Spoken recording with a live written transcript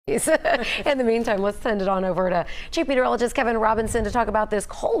In the meantime, let's send it on over to Chief Meteorologist Kevin Robinson to talk about this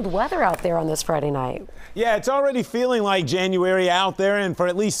cold weather out there on this Friday night. Yeah, it's already feeling like January out there, and for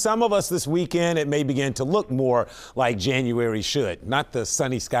at least some of us this weekend, it may begin to look more like January should. Not the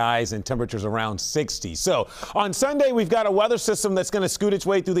sunny skies and temperatures around 60. So on Sunday, we've got a weather system that's going to scoot its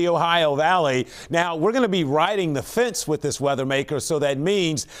way through the Ohio Valley. Now, we're going to be riding the fence with this weather maker, so that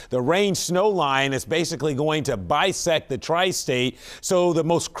means the rain-snow line is basically going to bisect the tri-state. So the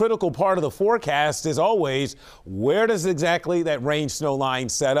most critical part of the forecast is always, where does exactly that rain-snow line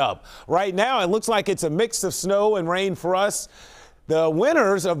set up? Right now, it looks like it's a mix of snow and rain for us. The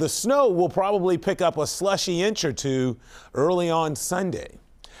winners of the snow will probably pick up a slushy inch or two early on Sunday.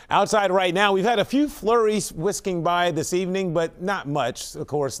 Outside right now, we've had a few flurries whisking by this evening, but not much. Of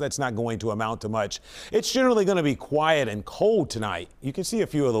course, that's not going to amount to much. It's generally going to be quiet and cold tonight. You can see a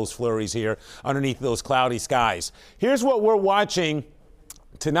few of those flurries here underneath those cloudy skies. Here's what we're watching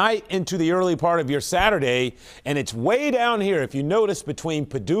tonight into the early part of your Saturday, and it's way down here. If you notice, between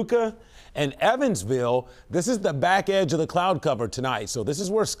Paducah and Evansville, this is the back edge of the cloud cover tonight. So this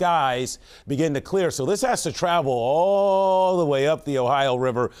is where skies begin to clear. So this has to travel all the way up the Ohio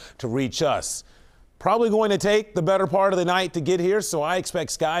River to reach us. Probably going to take the better part of the night to get here. So I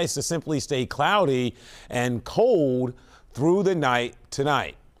expect skies to simply stay cloudy and cold through the night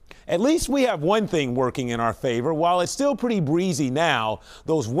tonight. At least we have one thing working in our favor. While it's still pretty breezy now,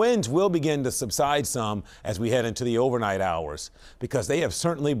 those winds will begin to subside some as we head into the overnight hours, because they have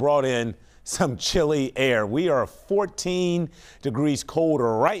certainly brought in some chilly air. We are 14 degrees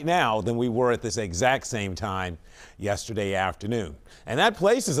colder right now than we were at this exact same time yesterday afternoon. And that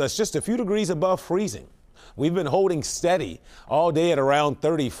places us just a few degrees above freezing. We've been holding steady all day at around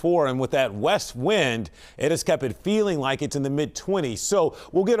 34, and with that west wind, it has kept it feeling like it's in the mid-20s. So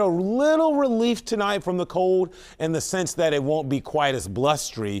we'll get a little relief tonight from the cold in the sense that it won't be quite as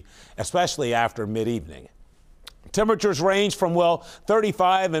blustery, especially after mid-evening. Temperatures range from, well,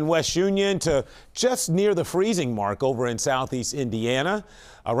 35 in West Union to just near the freezing mark over in southeast Indiana.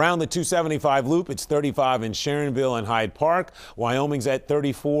 Around the 275 loop, it's 35 in Sharonville and Hyde Park. Wyoming's at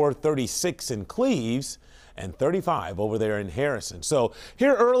 34, 36 in Cleves, and 35 over there in Harrison. So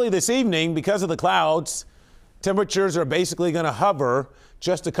here early this evening, because of the clouds, temperatures are basically going to hover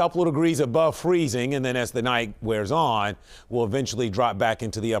just a couple of degrees above freezing, and then as the night wears on, we'll eventually drop back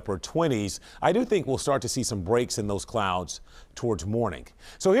into the upper 20s. I do think we'll start to see some breaks in those clouds towards morning.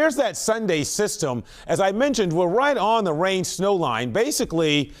 So here's that Sunday system. As I mentioned, we're right on the rain-snow line.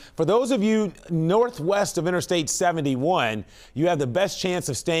 Basically, for those of you northwest of Interstate 71, you have the best chance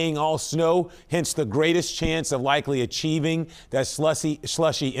of staying all snow, hence the greatest chance of likely achieving that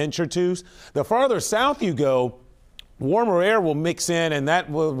slushy inch or two. The farther south you go, warmer air will mix in, and that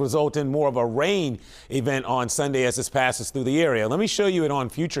will result in more of a rain event on Sunday as this passes through the area. Let me show you it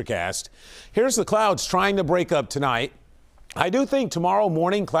on Futurecast. Here's the clouds trying to break up tonight. I do think tomorrow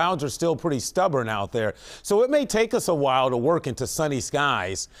morning clouds are still pretty stubborn out there, so it may take us a while to work into sunny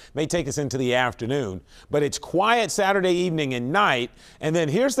skies. It may take us into the afternoon, but it's quiet Saturday evening and night. And then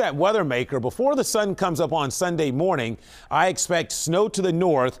here's that weather maker. Before the sun comes up on Sunday morning, I expect snow to the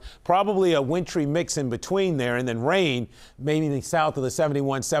north, probably a wintry mix in between there, and then rain maybe south of the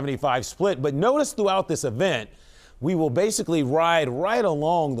 71-75 split. But notice throughout this event, we will basically ride right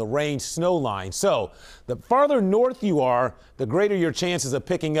along the rain-snow line. So the farther north you are, the greater your chances of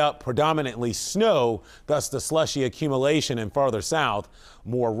picking up predominantly snow, thus the slushy accumulation, and farther south,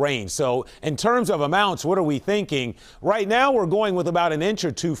 more rain. So in terms of amounts, what are we thinking? Right now, we're going with about an inch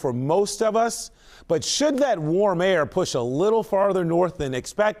or two for most of us. But should that warm air push a little farther north than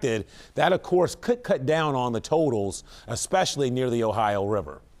expected, that, of course, could cut down on the totals, especially near the Ohio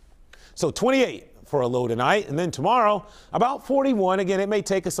River. So 28 for a low tonight, and then tomorrow about 41. Again, it may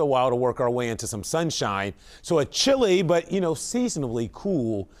take us a while to work our way into some sunshine. So a chilly but, seasonably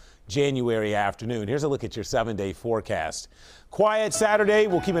cool January afternoon. Here's a look at your 7-day forecast. Quiet Saturday.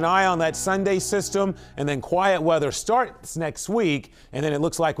 We'll keep an eye on that Sunday system, and then quiet weather starts next week. And then it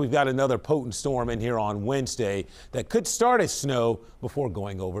looks like we've got another potent storm in here on Wednesday that could start as snow before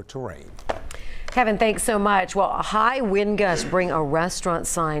going over to rain. Kevin, thanks so much. Well, a high wind gust bring a restaurant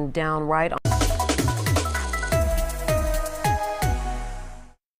sign down right on